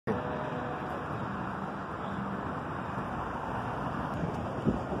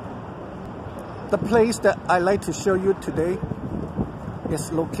The place that I like to show you today is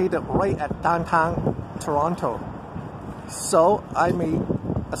located right at downtown Toronto. So I may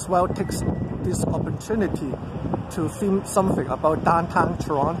as well take this opportunity to film something about downtown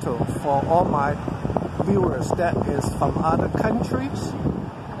Toronto for all my viewers that is from other countries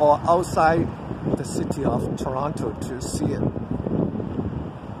or outside the city of Toronto to see it.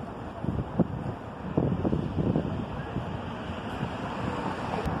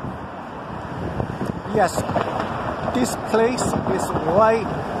 Yes, this place is right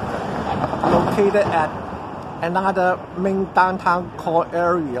located at another main downtown core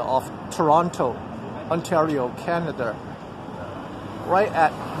area of Toronto, Ontario, Canada. Right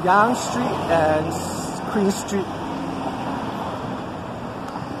at Yonge Street and Queen Street.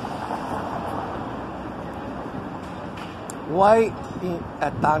 Right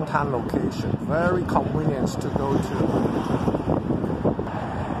at downtown location, very convenient to go to.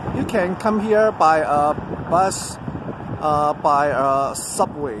 You can come here by a bus, by a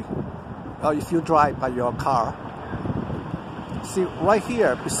subway, or if you drive by your car. See, right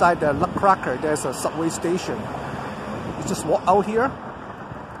here beside the Nutcracker, there's a subway station. You just walk out here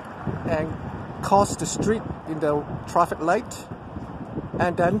and cross the street in the traffic light,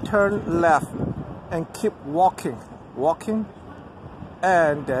 and then turn left and keep walking,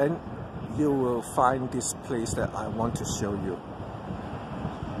 and then you will find this place that I want to show you.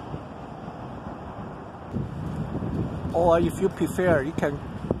 Or if you prefer, you can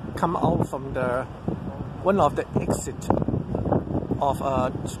come out from one of the exits of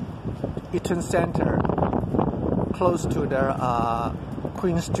Eaton Center, close to the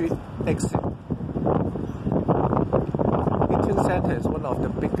Queen Street exit. Eaton Center is one of the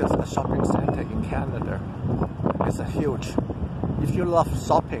biggest shopping centers in Canada. It's huge. If you love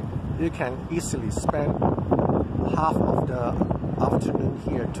shopping, you can easily spend half of the afternoon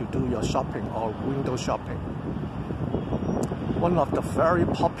here to do your shopping or window shopping. One of the very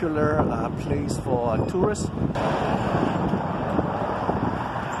popular place for tourists.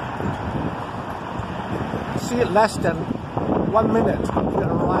 See, less than 1 minute we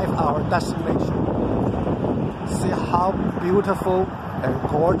arrive our destination. See how beautiful and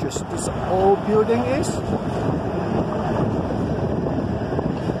gorgeous this old building is.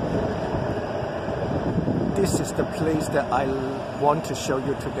 This is the place that I want to show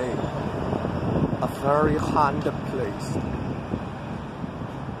you today. A very haunted place.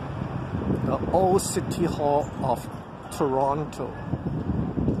 The old City Hall of Toronto.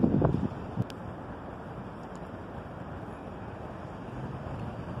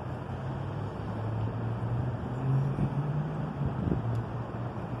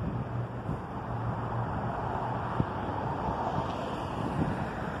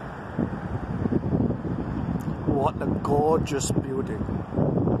 What a gorgeous building.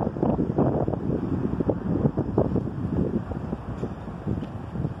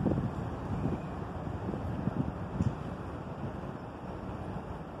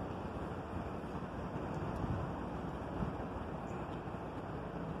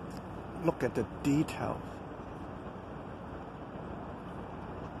 Look at the detail.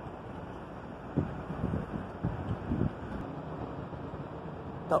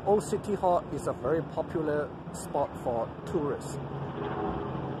 The old City Hall is a very popular spot for tourists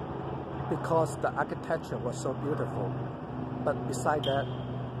because the architecture was so beautiful. But beside that,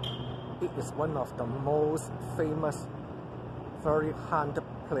 it is one of the most famous, very haunted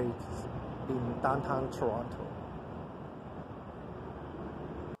places in downtown Toronto.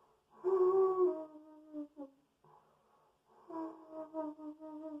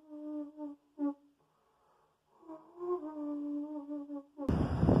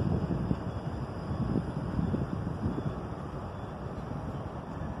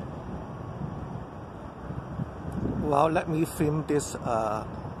 Well, let me film this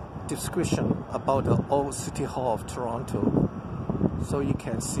description about the old City Hall of Toronto so you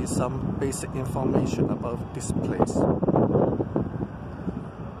can see some basic information about this place.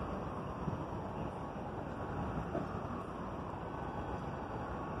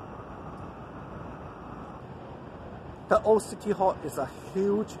 The old City Hall is a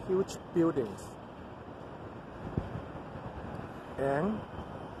huge building, and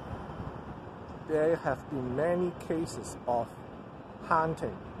there have been many cases of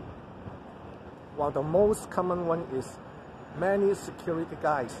haunting. While the most common one is many security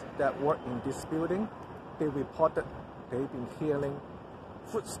guys that work in this building, they reported they've been hearing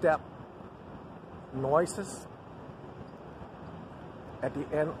footsteps, noises at the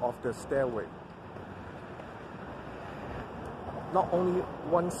end of the stairway. Not only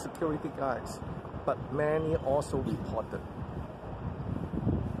one security guys, but many also reported.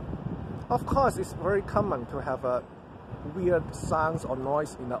 Of course, it's very common to have a weird sounds or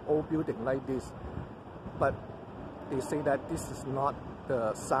noise in an old building like this, but they say that this is not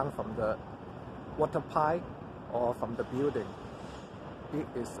the sound from the water pipe or from the building. It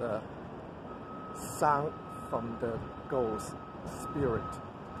is a sound from the ghost spirit.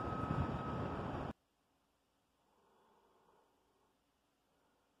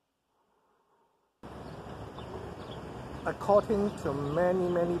 According to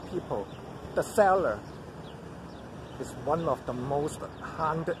many people, the cellar is one of the most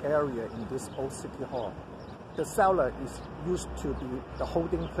haunted area in this old city hall. The cellar is used to be the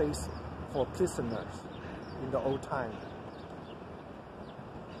holding place for prisoners in the old time.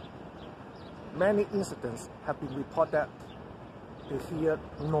 Many incidents have been reported that they hear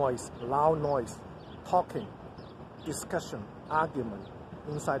noise, loud noise, talking, discussion, argument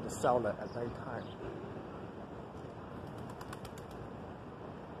inside the cellar at night time.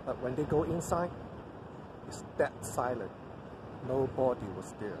 But when they go inside, it's dead silent. Nobody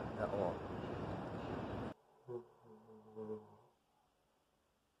was there at all.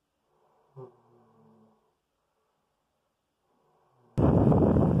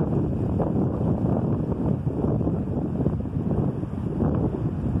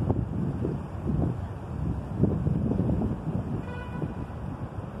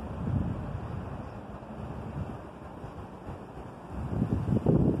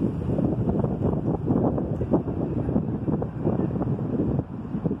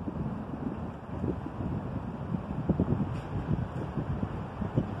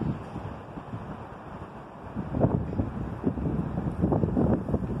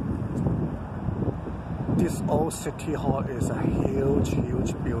 This old city hall is a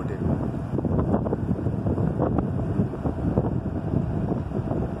huge building.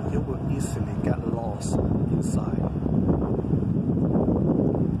 You will easily get lost inside.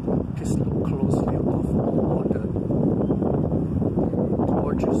 Please look closely of all the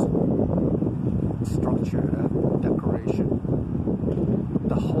gorgeous structure and decoration.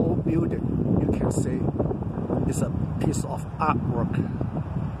 The whole building, you can say, is a piece of artwork.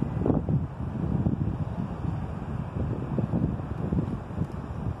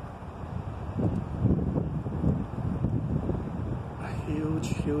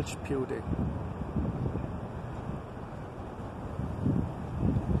 Huge building.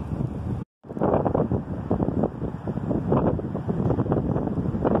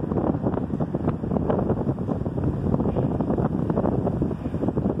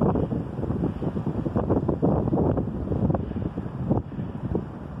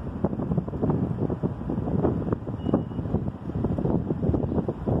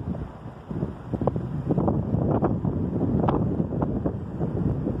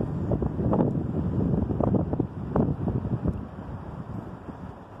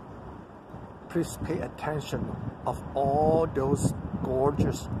 Please pay attention of all those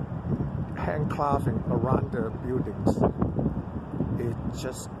gorgeous hand carving around the buildings. It's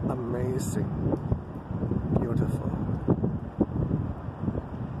just amazing, beautiful.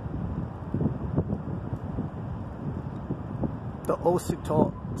 The old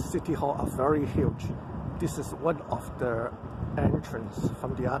city hall are very huge. This is one of the entrance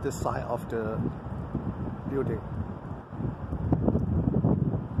from the other side of the building.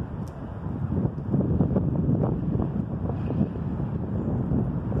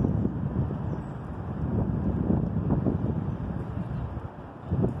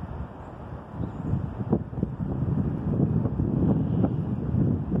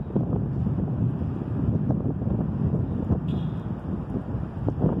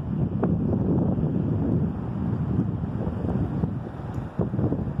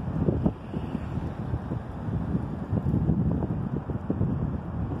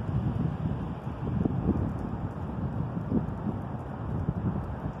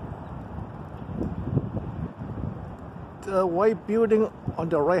 The white building on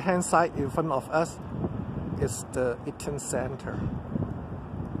the right hand side in front of us is the Eaton Center.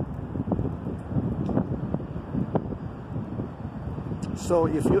 So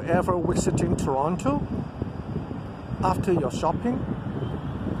if you ever visiting Toronto, after your shopping,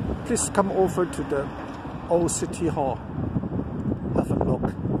 please come over to the old city hall. Have a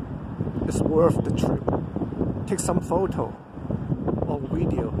look. It's worth the trip. Take some photo or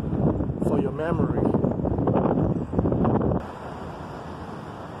video for your memory.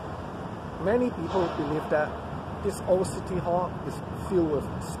 Many people believe that this old city hall is filled with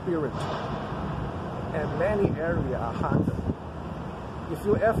spirit, and many areas are haunted. If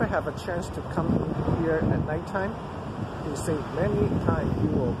you ever have a chance to come here at nighttime, they say many times you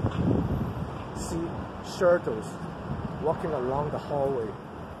will see shadows walking along the hallway.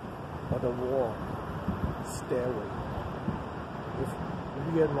 or the wall stairway with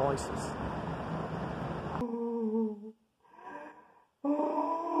weird noises.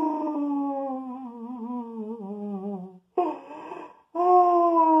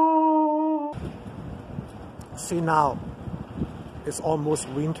 See now, it's almost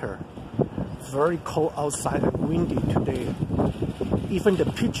winter. Very cold outside and windy today. Even the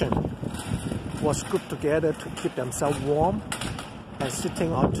pigeon was grouped together to keep themselves warm and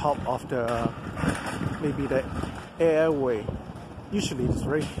sitting on top of the maybe the airway. Usually it's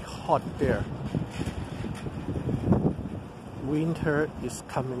very hot there. Winter is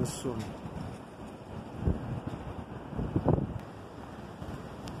coming soon.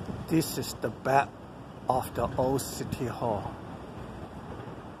 This is the back of the old City Hall.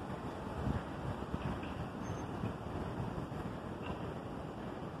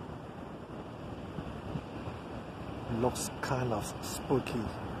 Looks kind of spooky.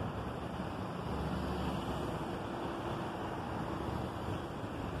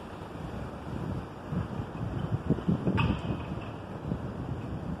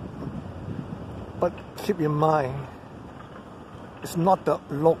 But keep in mind, it's not the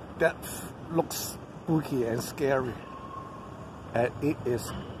look that looks spooky and scary, and it is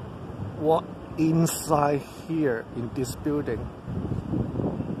what inside here in this building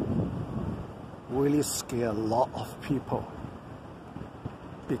really scare a lot of people,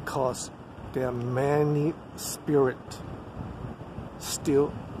 because there are many spirits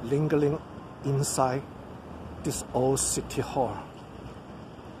still lingering inside this old City Hall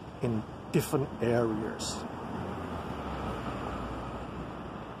in different areas.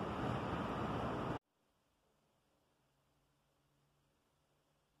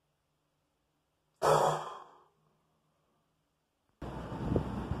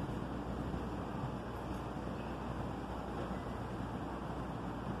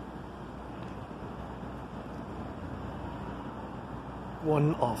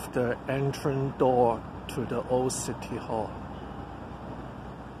 One of the entrance door to the old City Hall.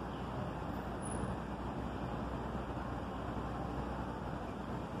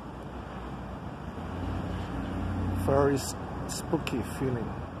 Very spooky feeling.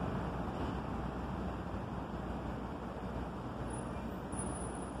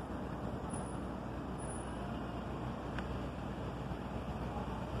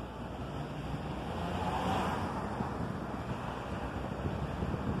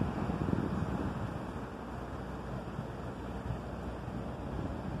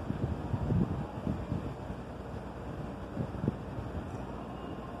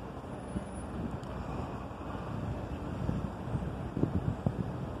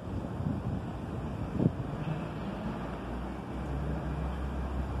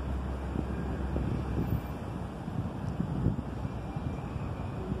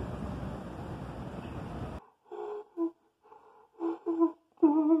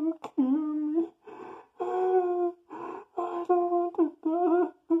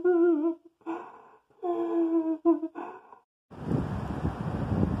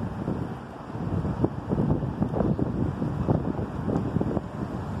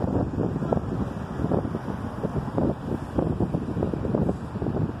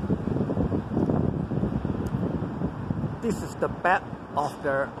 This is the back of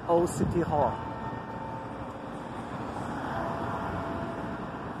the old City Hall.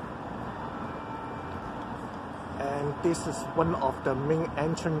 And this is one of the main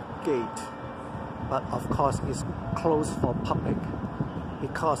entrance gate, but of course it's closed for public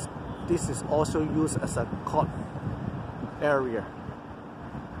because this is also used as a court area.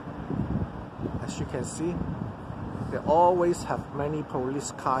 As you can see, they always have many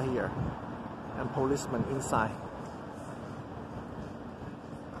police cars here and policemen inside.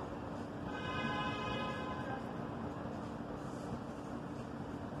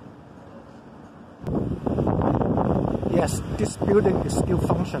 Yes, this building is still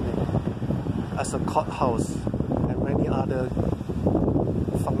functioning as a courthouse and many other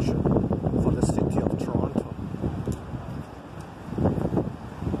functions for the city of Toronto.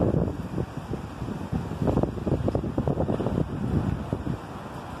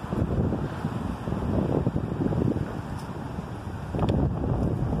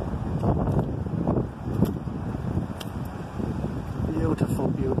 Beautiful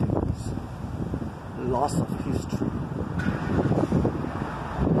buildings, lots of history.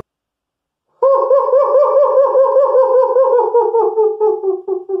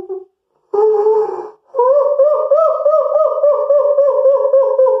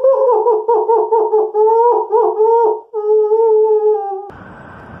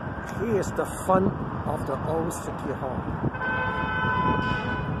 Here is the front of the old City Hall.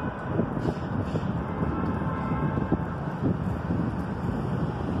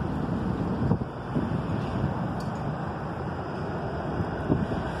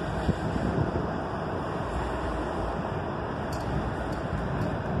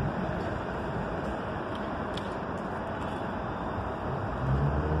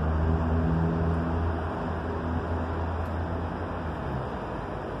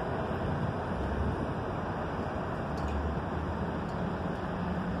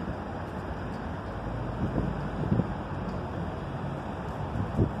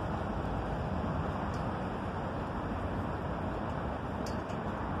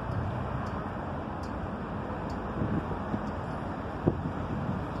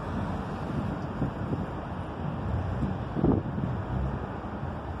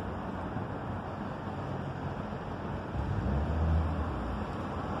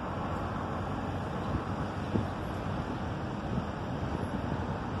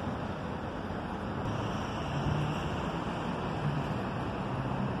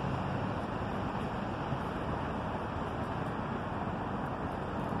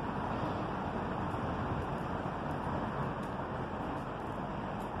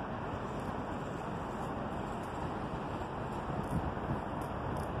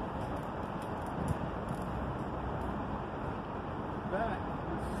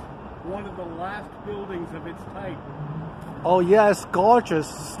 One of the last buildings of its type. Oh yes, gorgeous.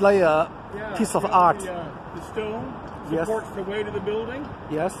 It's like a piece of art. The stone supports the weight of the building.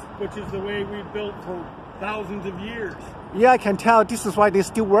 Yes. Which is the way we've built for thousands of years. Yeah, I can tell. This is why they're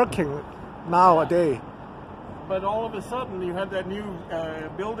still working nowadays. But all of a sudden, you had that new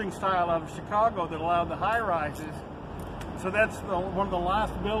building style out of Chicago that allowed the high rises. So that's one of the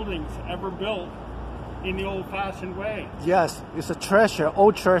last buildings ever built in the old-fashioned way. Yes, it's a treasure,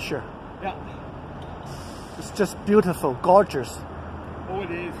 old treasure. Yeah. It's just beautiful, gorgeous. Oh, it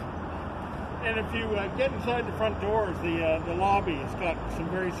is. And if you get inside the front doors, the lobby has got some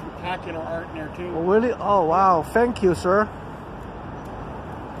very spectacular art in there too. Oh, really? Oh, wow. Thank you, sir.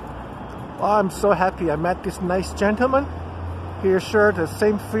 Oh, I'm so happy I met this nice gentleman. He shared the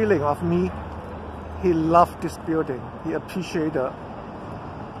same feeling of me. He loved this building. He appreciated the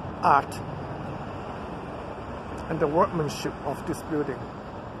art and the workmanship of this building.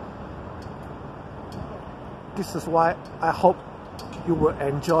 This is why I hope you will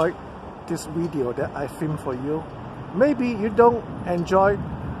enjoy this video that I filmed for you. Maybe you don't enjoy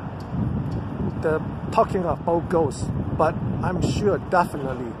the talking about ghosts, but I'm sure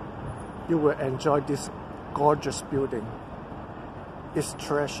definitely you will enjoy this gorgeous building. It's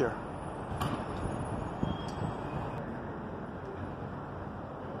treasure.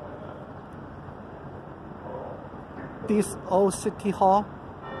 This old city hall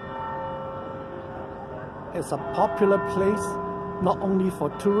is a popular place not only for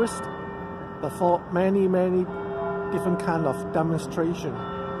tourists but for many different kind of demonstration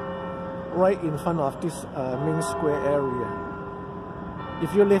right in front of this main square area.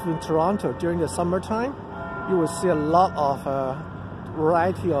 If you live in Toronto during the summertime, you will see a lot of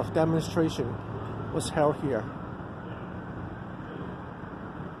variety of demonstration was held here.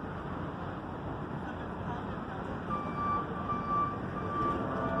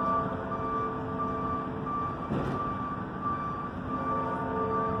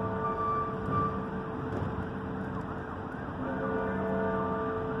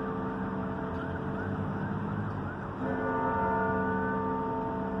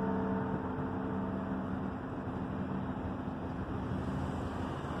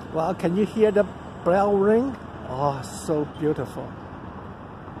 Well, can you hear the bell ring? Oh, so beautiful.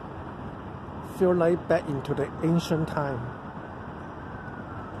 Feel like back into the ancient time.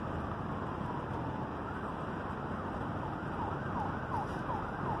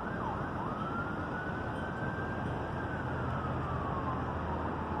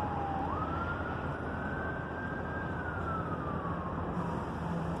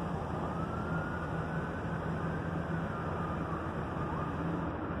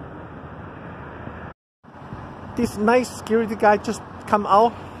 This nice security guy just come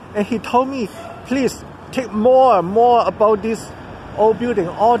out and he told me, please take more about this old building.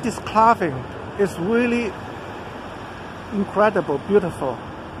 All this carving is really incredible, beautiful.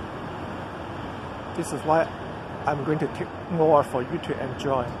 This is why I'm going to take more for you to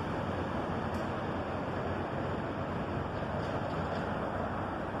enjoy.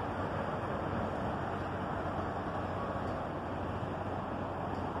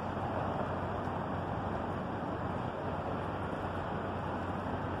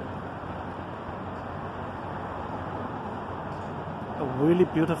 A really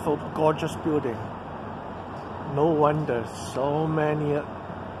beautiful, gorgeous building. No wonder so many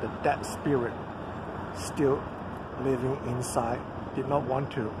the dead spirit still living inside did not want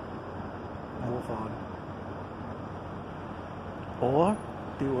to move on. or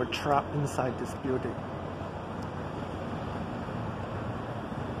they were trapped inside this building.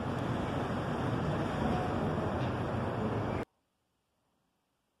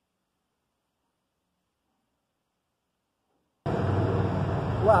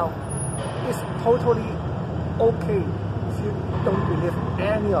 Well, it's totally okay if you don't believe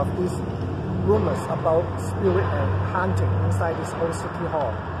any of these rumors about spirit and haunting inside this old city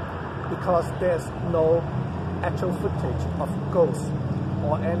hall, because there's no actual footage of ghosts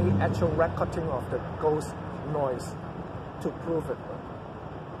or any actual recording of the ghost noise to prove it.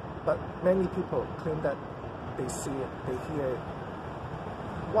 But many people claim that they see it, they hear it.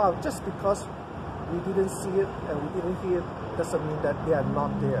 Well, just because we didn't see it and we didn't hear it doesn't mean that they are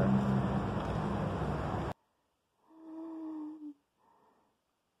not there.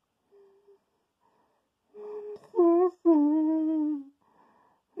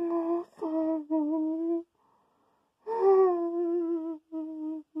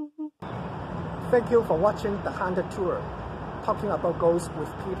 Thank you for watching the Haunted Tour, talking about ghosts with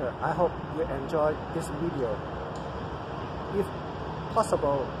Peter. I hope you enjoyed this video. If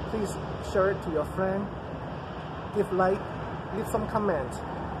possible, please share it to your friend, give like, leave some comments,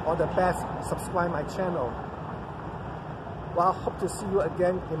 or the best, subscribe my channel. Well, I hope to see you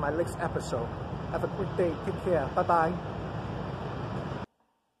again in my next episode. Have a good day. Take care. Bye-bye.